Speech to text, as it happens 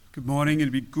Good morning.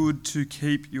 It'd be good to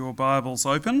keep your Bibles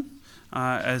open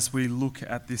as we look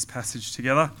at this passage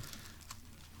together.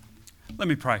 Let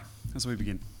me pray as we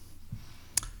begin.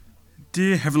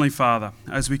 Dear Heavenly Father,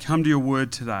 as we come to your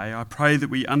word today, I pray that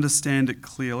we understand it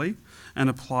clearly and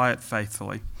apply it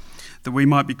faithfully, that we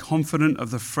might be confident of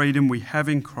the freedom we have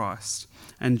in Christ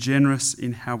and generous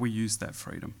in how we use that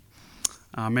freedom.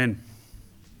 Amen.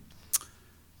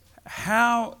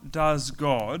 How does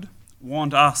God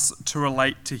want us to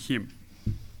relate to him?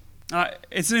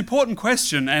 It's an important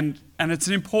question and it's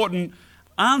an important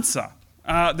answer.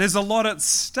 There's a lot at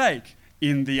stake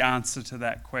in the answer to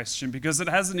that question because it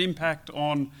has an impact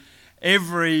on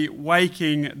every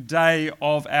waking day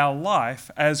of our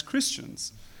life as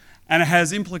Christians, and it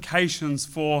has implications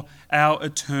for our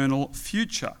eternal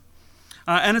future.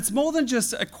 And it's more than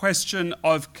just a question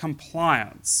of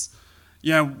compliance.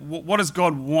 You know, what does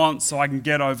God want so I can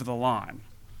get over the line?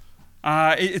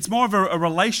 It's more of a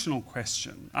relational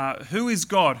question. Who is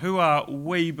God? Who are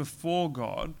we before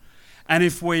God? And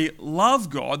if we love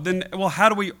God, then, well, how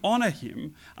do we honour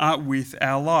him with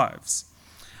our lives?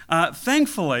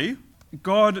 Thankfully,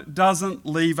 God doesn't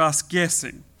leave us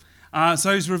guessing.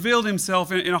 So he's revealed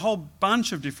himself in a whole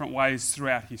bunch of different ways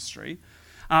throughout history,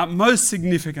 most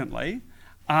significantly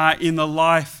in the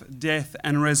life, death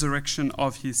and resurrection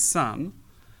of his Son.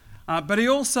 But he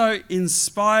also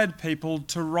inspired people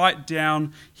to write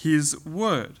down his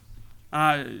word,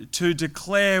 to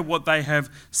declare what they have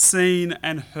seen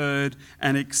and heard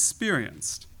and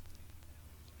experienced.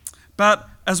 But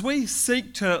as we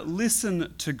seek to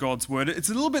listen to God's word, it's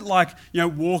a little bit like,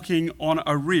 walking on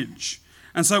a ridge.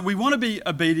 And so we want to be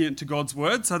obedient to God's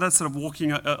word, so that's sort of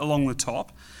walking along the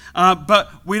top. But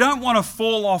we don't want to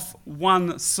fall off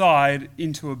one side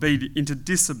into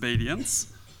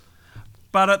disobedience.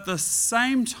 But at the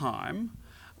same time,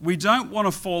 we don't want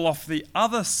to fall off the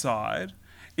other side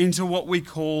into what we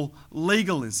call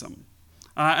legalism.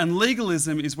 And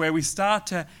legalism is where we start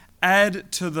to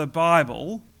add to the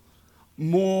Bible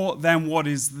more than what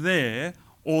is there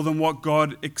or than what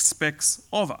God expects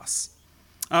of us.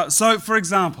 So, for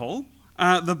example,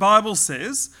 the Bible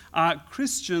says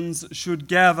Christians should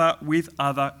gather with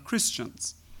other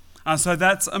Christians. So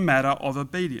that's a matter of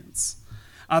obedience.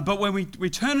 But when we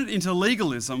turn it into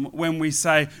legalism, when we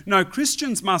say, no,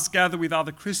 Christians must gather with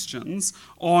other Christians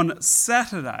on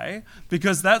Saturday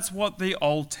because that's what the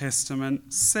Old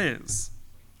Testament says.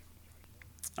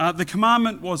 The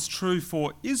commandment was true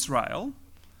for Israel,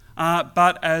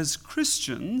 but as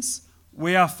Christians,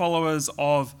 we are followers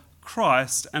of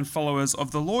Christ and followers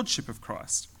of the Lordship of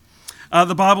Christ.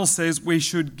 The Bible says we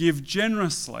should give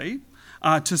generously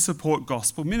to support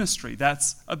gospel ministry.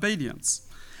 That's obedience.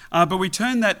 But we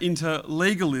turn that into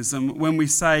legalism when we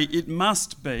say it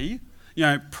must be,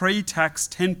 pre-tax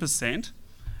 10%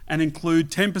 and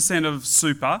include 10% of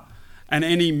super and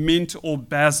any mint or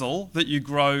basil that you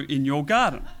grow in your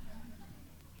garden.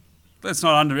 Let's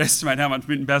not underestimate how much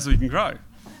mint and basil you can grow.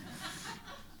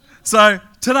 So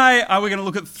today we're going to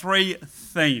look at three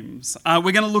themes.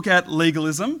 We're going to look at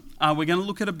legalism, we're going to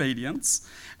look at obedience,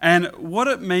 and what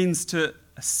it means to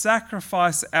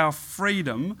sacrifice our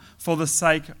freedom for the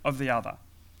sake of the other.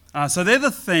 So they're the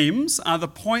themes. The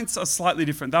points are slightly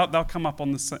different. They'll come up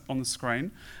on the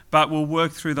screen, but we'll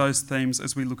work through those themes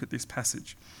as we look at this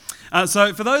passage.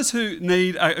 So for those who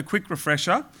need a quick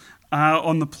refresher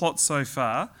on the plot so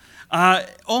far,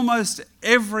 almost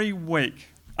every week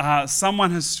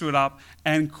someone has stood up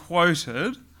and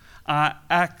quoted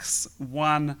Acts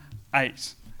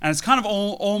 1:8. And it's kind of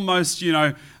almost,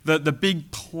 the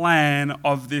big plan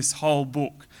of this whole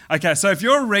book. Okay, so if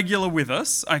you're a regular with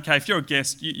us, if you're a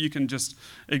guest, you can just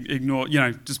ignore,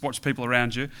 just watch people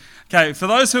around you. Okay, for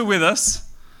those who are with us,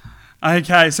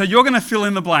 so you're going to fill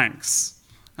in the blanks.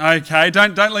 Okay,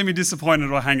 don't leave me disappointed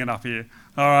or hanging up here.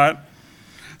 All right.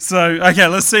 So,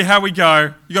 let's see how we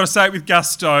go. You got to say it with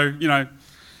gusto. If you're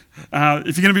going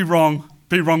to be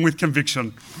wrong with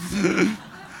conviction.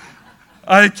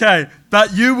 Okay,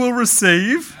 but you will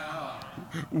receive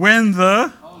when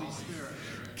the Holy Spirit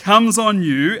comes on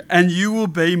you, and you will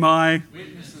be my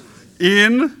witnesses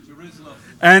in Jerusalem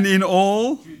and in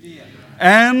all Judea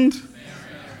and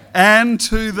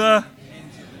to the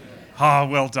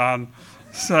well done.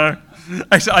 So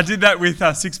actually I did that with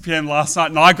 6 p.m. last night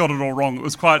and I got it all wrong. It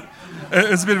was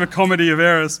a bit of a comedy of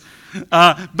errors.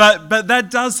 But that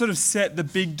does sort of set the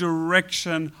big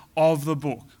direction of the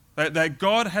book. That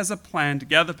God has a plan to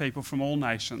gather people from all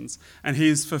nations, and he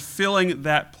is fulfilling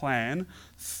that plan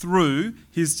through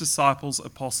his disciples,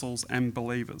 apostles, and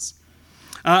believers.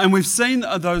 And we've seen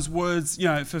those words,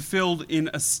 fulfilled in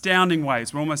astounding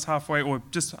ways. We're almost halfway, or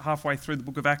just halfway through the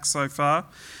book of Acts so far.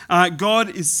 God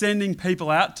is sending people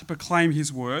out to proclaim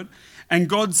his word, and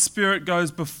God's Spirit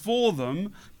goes before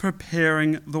them,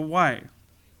 preparing the way.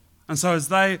 And so as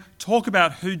they talk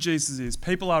about who Jesus is,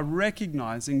 people are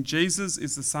recognizing Jesus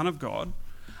is the Son of God.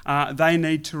 They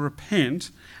need to repent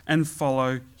and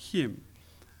follow him.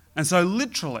 And so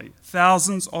literally,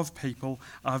 thousands of people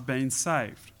have been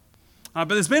saved. But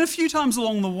there's been a few times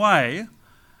along the way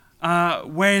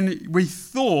when we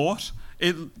thought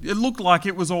it looked like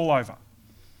it was all over.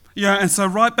 And so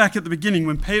right back at the beginning,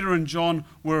 when Peter and John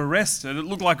were arrested, it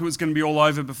looked like it was going to be all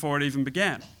over before it even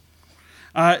began.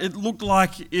 It looked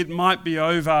like it might be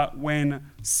over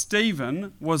when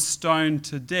Stephen was stoned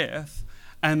to death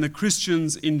and the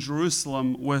Christians in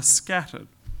Jerusalem were scattered.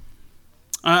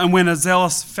 And when a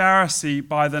zealous Pharisee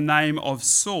by the name of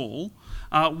Saul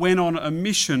went on a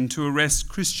mission to arrest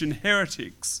Christian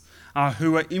heretics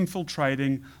who were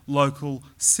infiltrating local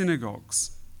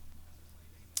synagogues.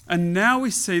 And now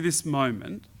we see this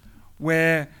moment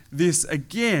where this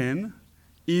again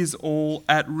is all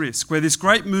at risk, where this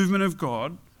great movement of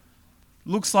God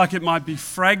looks like it might be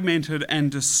fragmented and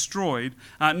destroyed,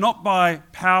 not by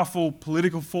powerful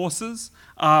political forces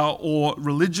or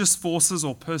religious forces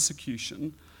or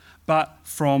persecution, but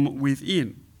from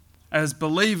within, as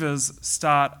believers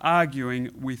start arguing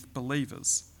with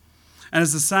believers. And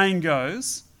as the saying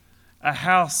goes, a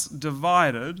house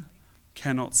divided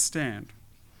cannot stand.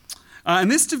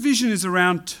 And this division is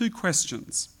around two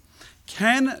questions.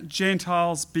 Can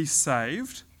Gentiles be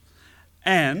saved?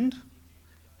 And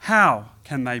how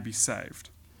can they be saved?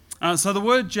 So the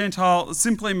word Gentile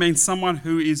simply means someone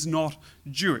who is not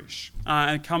Jewish.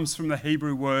 And it comes from the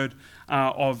Hebrew word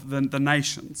of the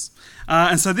nations.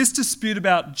 And so this dispute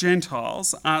about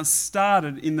Gentiles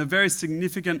started in the very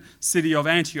significant city of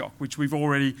Antioch, which we've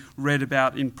already read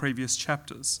about in previous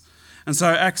chapters. And so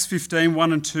Acts 15,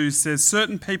 1 and 2 says,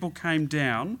 certain people came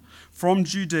down from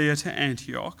Judea to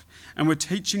Antioch and were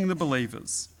teaching the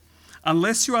believers,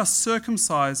 unless you are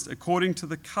circumcised according to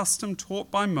the custom taught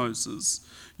by Moses,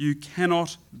 you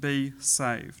cannot be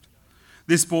saved.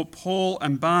 This brought Paul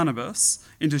and Barnabas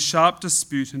into sharp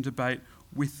dispute and debate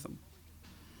with them.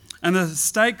 And the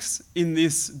stakes in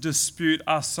this dispute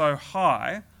are so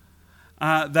high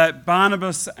that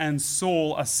Barnabas and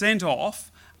Saul are sent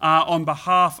off on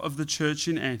behalf of the church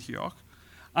in Antioch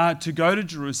to go to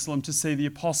Jerusalem to see the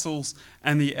apostles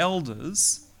and the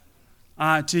elders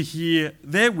to hear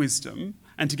their wisdom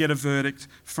and to get a verdict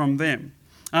from them.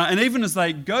 And even as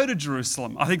they go to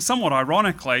Jerusalem, I think somewhat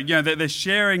ironically, they're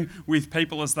sharing with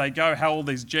people as they go how all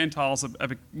these Gentiles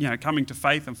are coming to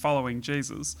faith and following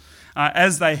Jesus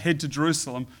as they head to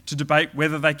Jerusalem to debate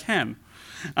whether they can.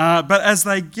 But as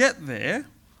they get there,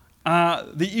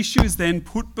 the issue is then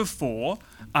put before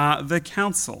the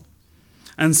council.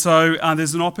 And so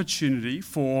there's an opportunity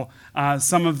for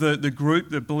some of the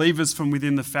group, the believers from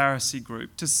within the Pharisee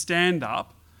group, to stand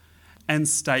up and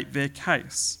state their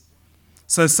case.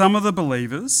 So some of the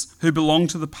believers who belonged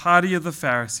to the party of the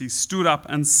Pharisees stood up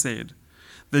and said,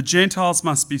 the Gentiles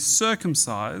must be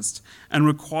circumcised and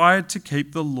required to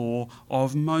keep the law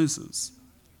of Moses.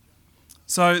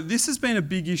 So this has been a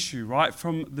big issue right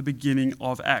from the beginning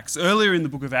of Acts. Earlier in the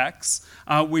book of Acts,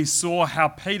 we saw how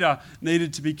Peter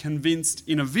needed to be convinced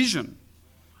in a vision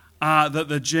that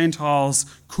the Gentiles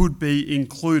could be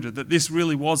included, that this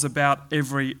really was about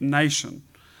every nation.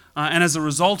 And as a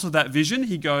result of that vision,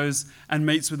 he goes and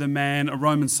meets with a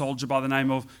Roman soldier by the name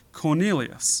of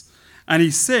Cornelius. And he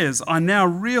says, I now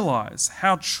realize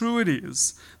how true it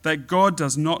is that God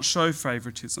does not show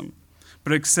favoritism,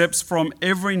 but accepts from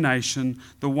every nation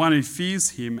the one who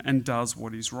fears him and does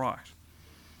what is right.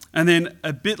 And then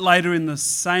a bit later in the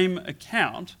same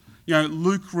account,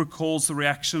 Luke recalls the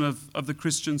reaction of the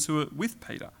Christians who were with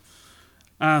Peter.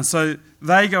 So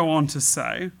they go on to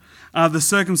say, the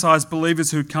circumcised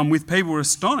believers who had come with Peter were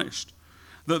astonished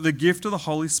that the gift of the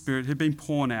Holy Spirit had been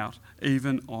poured out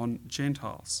even on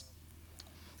Gentiles.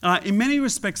 In many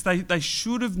respects, they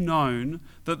should have known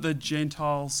that the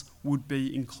Gentiles would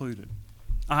be included.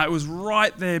 It was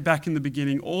right there back in the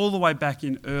beginning, all the way back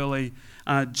in early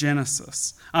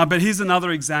Genesis. But here's another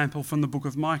example from the book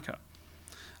of Micah.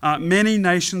 Many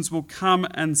nations will come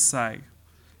and say,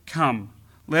 come,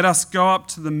 let us go up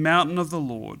to the mountain of the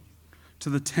Lord, to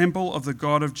the temple of the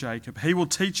God of Jacob. He will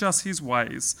teach us his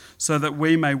ways so that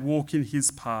we may walk in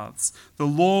his paths. The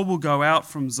law will go out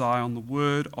from Zion, the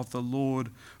word of the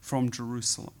Lord from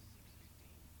Jerusalem.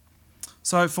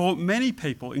 So for many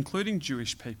people, including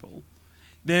Jewish people,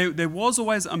 there was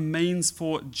always a means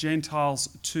for Gentiles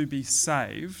to be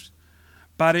saved,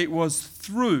 but it was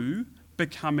through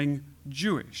becoming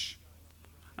Jewish.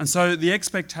 And so the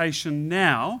expectation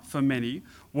now for many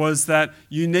was that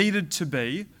you needed to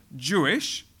be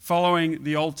Jewish, following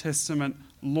the Old Testament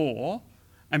law,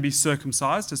 and be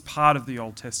circumcised as part of the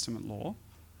Old Testament law,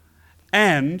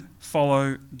 and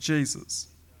follow Jesus.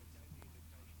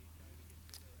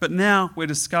 But now we're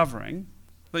discovering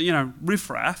that,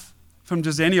 riffraff from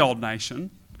just any old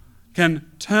nation can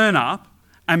turn up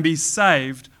and be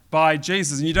saved by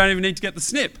Jesus, and you don't even need to get the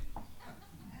snip.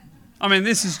 I mean,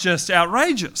 this is just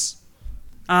outrageous.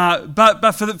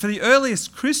 But for the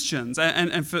earliest Christians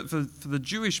and for the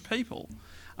Jewish people,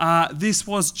 this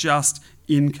was just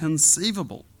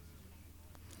inconceivable.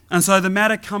 And so the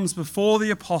matter comes before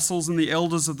the apostles and the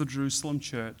elders of the Jerusalem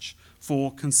church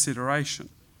for consideration.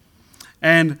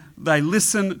 And they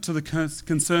listen to the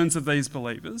concerns of these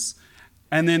believers,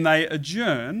 and then they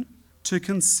adjourn to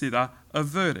consider a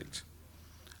verdict.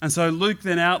 And so Luke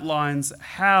then outlines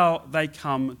how they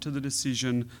come to the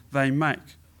decision they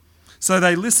make. So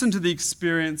they listen to the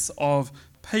experience of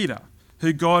Peter,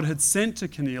 who God had sent to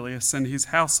Cornelius and his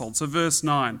household. So verse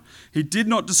 9, he did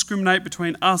not discriminate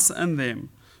between us and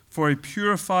them, for he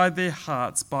purified their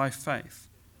hearts by faith.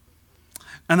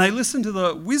 And they listen to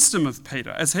the wisdom of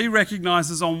Peter as he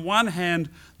recognises on one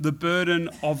hand the burden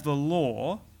of the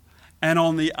law, and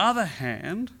on the other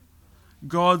hand,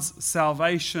 God's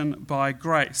salvation by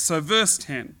grace. So verse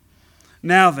 10,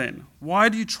 now then, why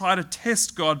do you try to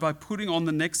test God by putting on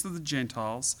the necks of the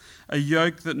Gentiles a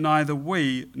yoke that neither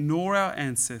we nor our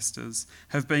ancestors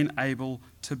have been able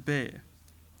to bear?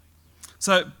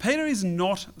 So Peter is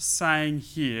not saying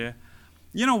here,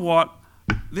 you know what,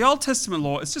 the Old Testament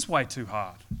law is just way too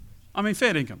hard. I mean,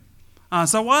 fair dinkum.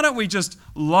 So why don't we just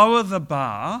lower the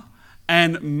bar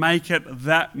and make it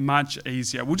that much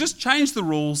easier? We'll just change the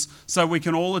rules so we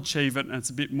can all achieve it and it's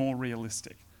a bit more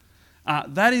realistic.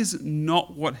 That is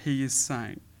not what he is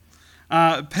saying.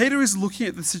 Peter is looking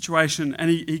at the situation and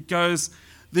he goes,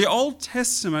 the Old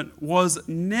Testament was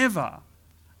never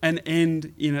an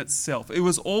end in itself. It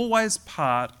was always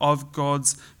part of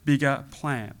God's bigger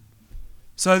plan.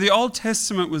 So the Old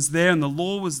Testament was there and the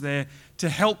law was there to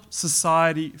help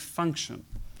society function.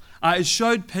 It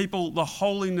showed people the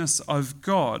holiness of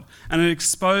God and it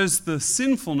exposed the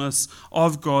sinfulness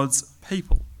of God's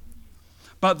people.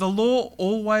 But the law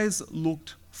always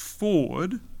looked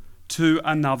forward to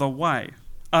another way,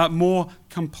 a more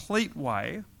complete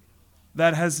way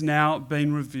that has now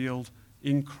been revealed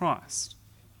in Christ.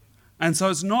 And so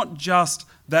it's not just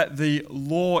that the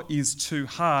law is too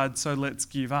hard, so let's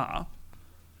give up.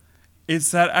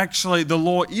 It's that actually the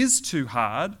law is too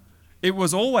hard. It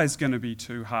was always going to be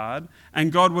too hard,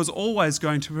 and God was always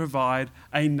going to provide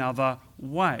another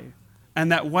way.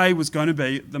 And that way was going to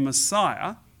be the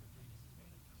Messiah,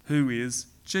 who is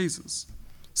Jesus.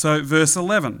 So verse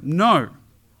 11, no,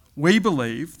 we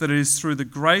believe that it is through the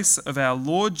grace of our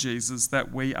Lord Jesus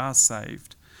that we are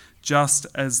saved, just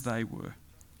as they were.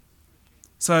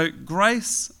 So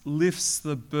grace lifts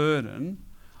the burden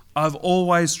of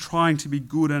always trying to be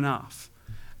good enough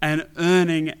and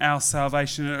earning our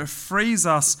salvation. It frees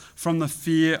us from the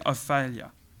fear of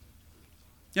failure.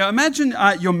 Imagine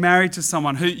you're married to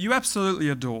someone who you absolutely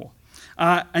adore,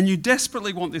 and you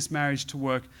desperately want this marriage to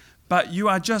work, but you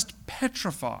are just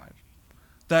petrified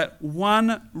that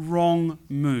one wrong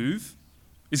move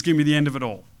is going to be the end of it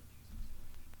all.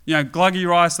 Glug of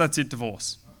your eyes, that's it,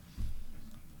 divorce.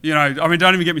 Don't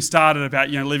even get me started about,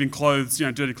 leaving clothes,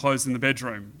 dirty clothes in the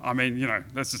bedroom.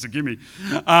 That's just a gimme.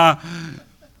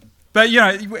 But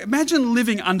imagine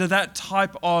living under that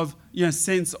type of,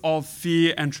 sense of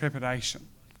fear and trepidation.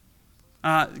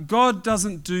 God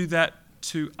doesn't do that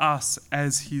to us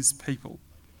as his people.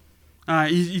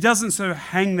 He doesn't sort of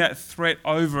hang that threat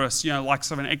over us, like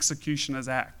sort of an executioner's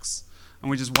axe, and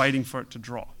we're just waiting for it to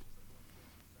drop.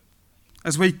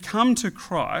 As we come to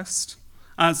Christ,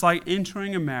 it's like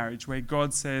entering a marriage where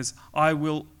God says, I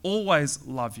will always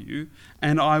love you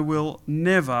and I will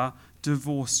never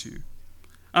divorce you.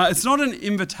 It's not an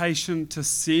invitation to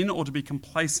sin or to be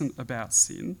complacent about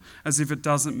sin, as if it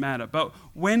doesn't matter. But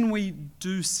when we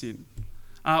do sin,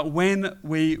 when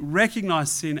we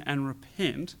recognize sin and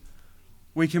repent,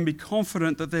 we can be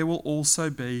confident that there will also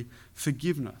be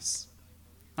forgiveness.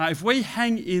 If we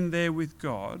hang in there with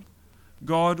God,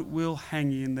 God will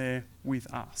hang in there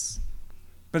with us.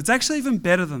 But it's actually even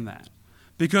better than that,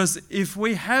 because if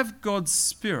we have God's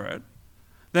Spirit,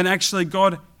 then actually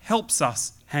God helps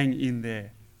us hang in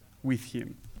there with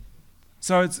him.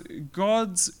 So it's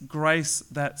God's grace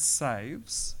that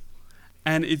saves,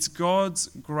 and it's God's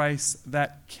grace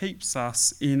that keeps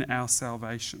us in our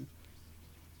salvation.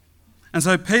 And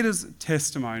so Peter's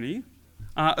testimony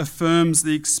affirms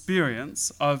the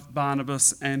experience of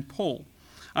Barnabas and Paul,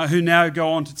 who now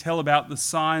go on to tell about the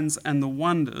signs and the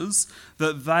wonders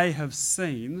that they have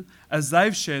seen as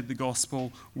they've shared the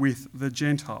gospel with the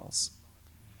Gentiles.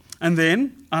 And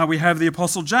then we have the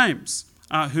Apostle James,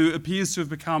 who appears to have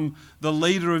become the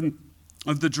leader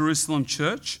of the Jerusalem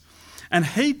church, and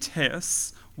he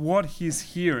tests what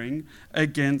he's hearing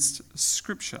against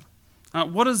Scripture.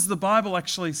 What does the Bible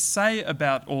actually say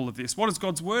about all of this? What does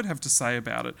God's Word have to say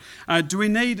about it? Do we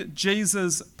need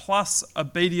Jesus plus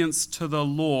obedience to the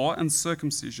law and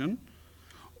circumcision?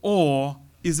 Or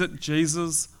is it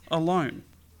Jesus alone?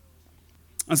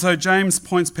 And so James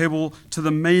points people to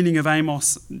the meaning of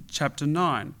Amos chapter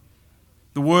 9.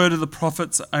 The word of the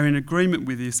prophets are in agreement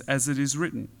with this, as it is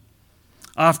written.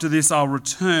 After this I'll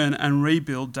return and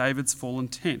rebuild David's fallen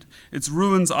tent. Its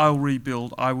ruins I'll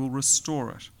rebuild, I will restore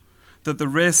it, that the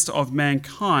rest of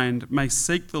mankind may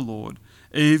seek the Lord,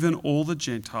 even all the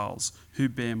Gentiles who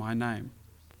bear my name.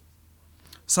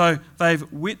 So they've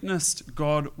witnessed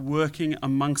God working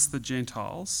amongst the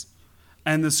Gentiles,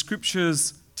 and the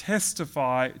Scriptures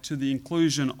testify to the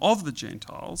inclusion of the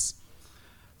Gentiles.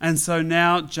 And so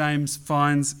now James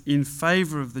finds in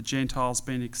favour of the Gentiles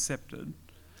being accepted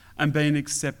and being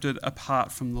accepted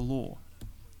apart from the law.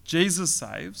 Jesus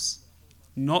saves,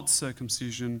 not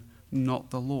circumcision, not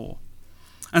the law.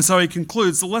 And so he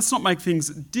concludes, well, let's not make things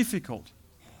difficult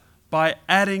by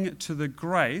adding to the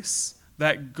grace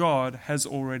that God has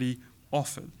already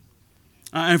offered.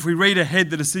 And if we read ahead,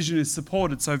 the decision is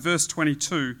supported. So verse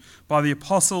 22, by the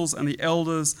apostles and the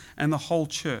elders and the whole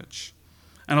church.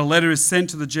 And a letter is sent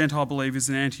to the Gentile believers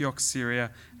in Antioch,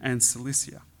 Syria and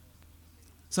Cilicia.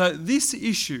 So this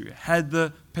issue had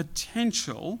the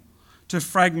potential to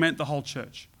fragment the whole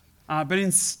church. But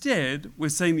instead, we're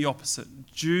seeing the opposite.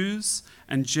 Jews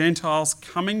and Gentiles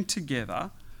coming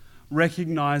together,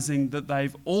 recognizing that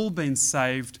they've all been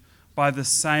saved by the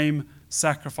same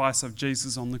sacrifice of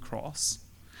Jesus on the cross,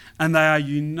 and they are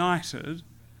united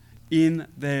in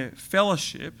their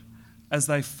fellowship as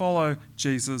they follow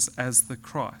Jesus as the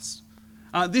Christ.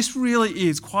 This really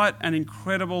is quite an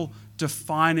incredible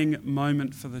defining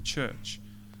moment for the church.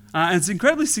 And it's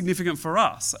incredibly significant for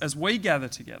us as we gather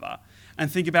together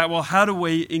and think about, well, how do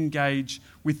we engage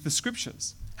with the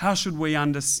Scriptures? How should we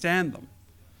understand them?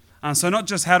 So not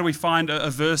just how do we find a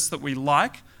verse that we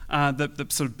like, that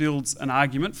sort of builds an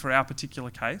argument for our particular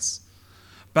case,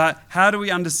 but how do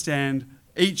we understand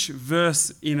each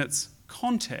verse in its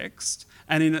context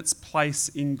and in its place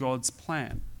in God's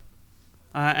plan?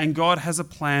 And God has a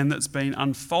plan that's been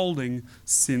unfolding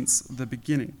since the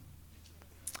beginning.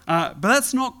 But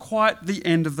that's not quite the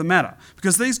end of the matter,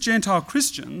 because these Gentile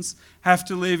Christians have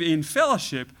to live in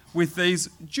fellowship with these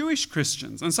Jewish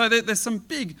Christians. And so there's some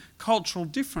big cultural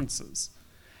differences.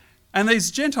 And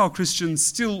these Gentile Christians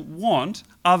still want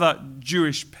other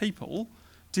Jewish people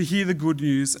to hear the good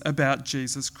news about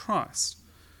Jesus Christ.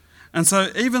 And so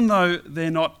even though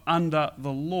they're not under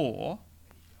the law,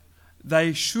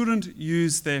 they shouldn't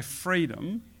use their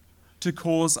freedom to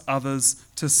cause others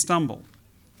to stumble.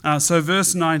 So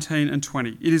verse 19 and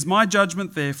 20. It is my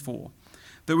judgment, therefore,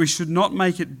 that we should not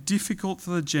make it difficult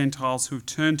for the Gentiles who have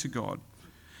turned to God.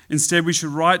 Instead, we should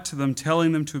write to them,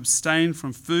 telling them to abstain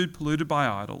from food polluted by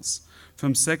idols,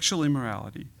 from sexual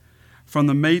immorality, from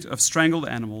the meat of strangled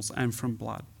animals, and from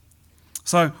blood.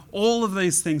 So all of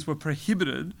these things were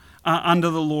prohibited under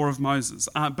the law of Moses,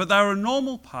 but they were a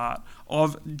normal part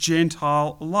of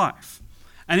Gentile life.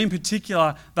 And in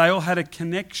particular, they all had a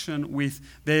connection with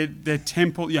their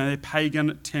temple, their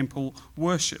pagan temple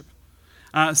worship.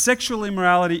 Sexual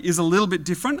immorality is a little bit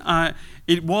different.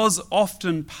 It was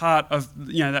often part of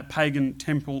that pagan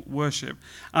temple worship.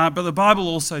 But the Bible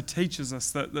also teaches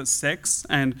us that sex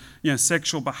and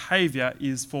sexual behaviour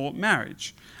is for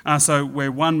marriage. So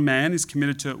where one man is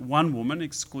committed to one woman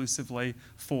exclusively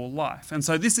for life. And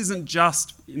so this isn't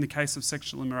just, in the case of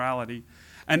sexual immorality,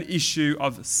 an issue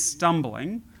of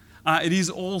stumbling. It is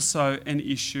also an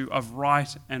issue of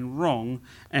right and wrong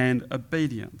and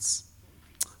obedience.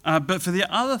 But for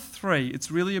the other three, it's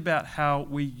really about how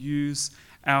we use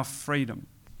our freedom.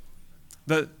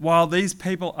 That while these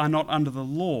people are not under the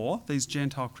law, these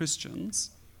Gentile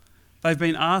Christians, they've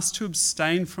been asked to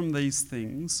abstain from these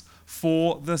things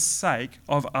for the sake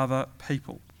of other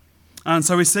people. And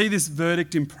so we see this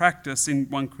verdict in practice in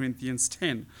 1 Corinthians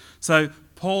 10. So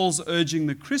Paul's urging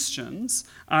the Christians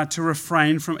to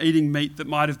refrain from eating meat that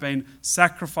might have been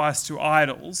sacrificed to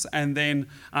idols and then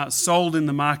sold in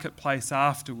the marketplace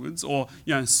afterwards, or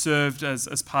served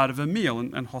as part of a meal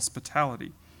and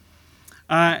hospitality.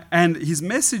 And his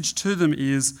message to them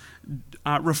is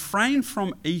refrain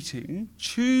from eating,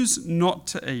 choose not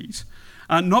to eat,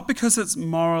 Not because it's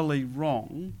morally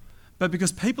wrong, but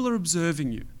because people are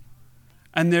observing you.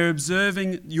 And they're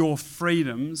observing your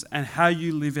freedoms and how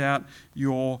you live out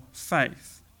your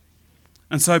faith.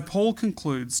 And so Paul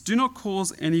concludes, do not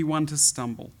cause anyone to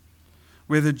stumble,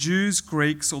 whether Jews,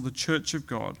 Greeks, or the church of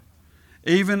God,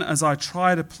 even as I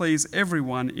try to please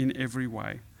everyone in every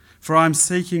way. For I am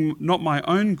seeking not my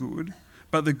own good,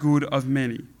 but the good of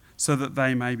many, so that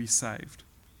they may be saved.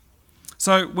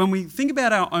 So when we think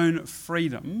about our own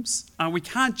freedoms, we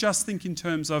can't just think in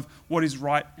terms of what is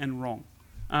right and wrong.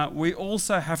 We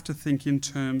also have to think in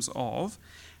terms of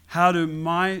how do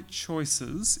my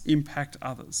choices impact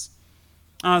others.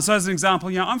 So as an example,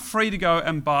 I'm free to go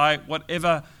and buy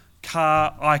whatever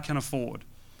car I can afford.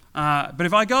 But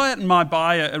if I go out and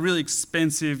buy a really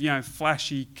expensive,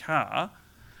 flashy car,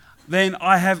 then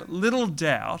I have little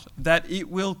doubt that it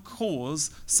will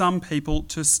cause some people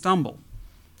to stumble.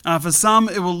 For some,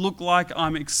 it will look like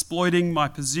I'm exploiting my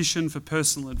position for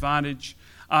personal advantage.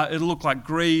 It'll look like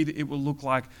greed. It will look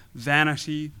like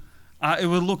vanity. It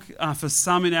will look, for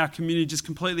some in our community, just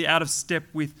completely out of step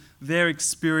with their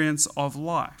experience of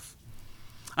life.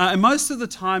 And most of the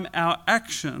time, our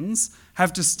actions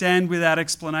have to stand without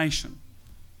explanation.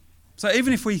 So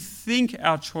even if we think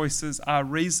our choices are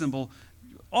reasonable,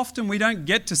 often we don't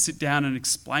get to sit down and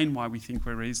explain why we think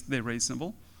they're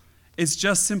reasonable. It's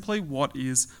just simply what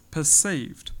is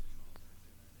perceived.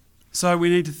 So we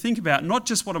need to think about not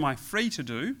just what am I free to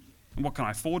do and what can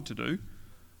I afford to do,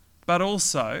 but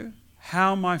also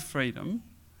how my freedom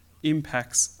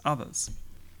impacts others.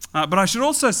 But I should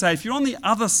also say, if you're on the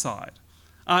other side,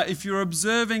 if you're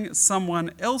observing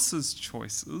someone else's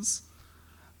choices,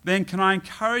 then can I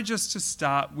encourage us to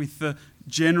start with the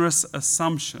generous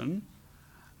assumption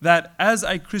that as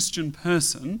a Christian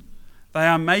person, they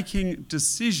are making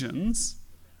decisions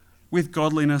with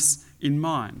godliness in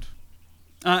mind.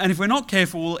 And if we're not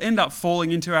careful, we'll end up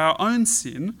falling into our own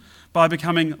sin by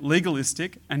becoming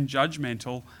legalistic and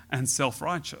judgmental and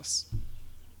self-righteous,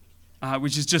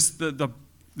 which is just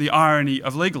the irony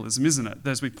of legalism, isn't it?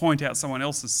 That as we point out someone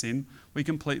else's sin, we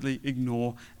completely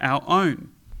ignore our own.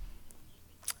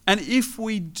 And if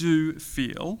we do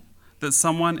feel that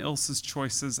someone else's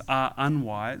choices are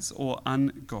unwise or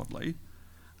ungodly,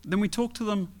 then we talk to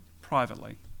them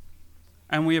privately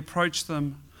and we approach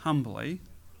them humbly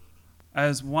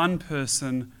as one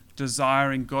person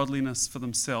desiring godliness for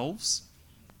themselves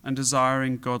and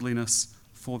desiring godliness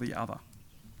for the other.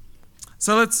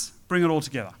 So let's bring it all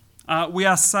together. We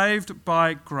are saved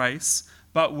by grace,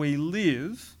 but we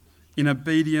live in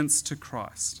obedience to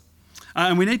Christ.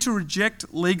 And we need to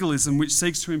reject legalism, which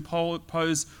seeks to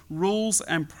impose rules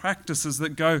and practices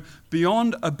that go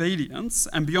beyond obedience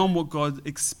and beyond what God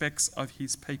expects of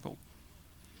his people.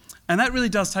 And that really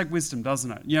does take wisdom, doesn't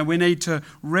it? We need to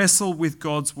wrestle with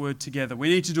God's word together. We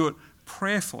need to do it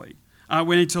prayerfully.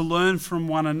 We need to learn from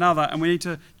one another, and we need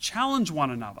to challenge one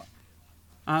another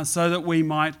so that we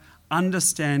might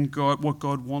understand what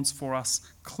God wants for us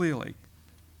clearly.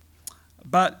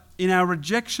 But in our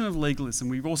rejection of legalism,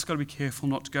 we've also got to be careful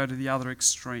not to go to the other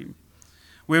extreme,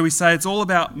 where we say it's all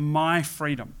about my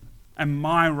freedom and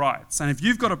my rights. And if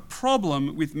you've got a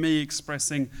problem with me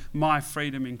expressing my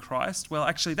freedom in Christ, well,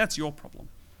 actually, that's your problem.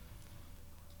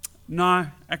 No,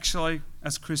 actually,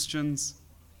 as Christians,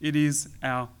 it is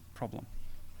our problem.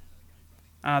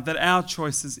 That our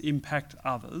choices impact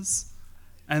others,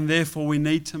 and therefore we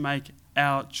need to make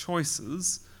our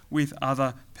choices with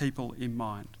other people in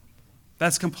mind.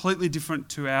 That's completely different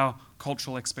to our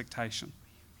cultural expectation.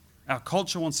 Our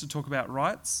culture wants to talk about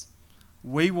rights.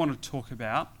 We want to talk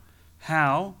about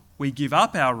how we give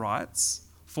up our rights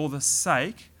for the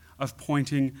sake of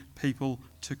pointing people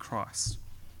to Christ.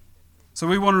 So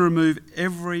we want to remove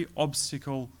every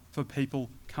obstacle for people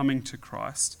coming to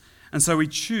Christ. And so we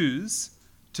choose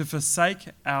to forsake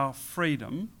our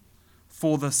freedom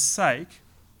for the sake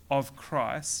of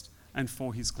Christ and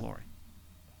for his glory.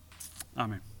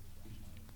 Amen.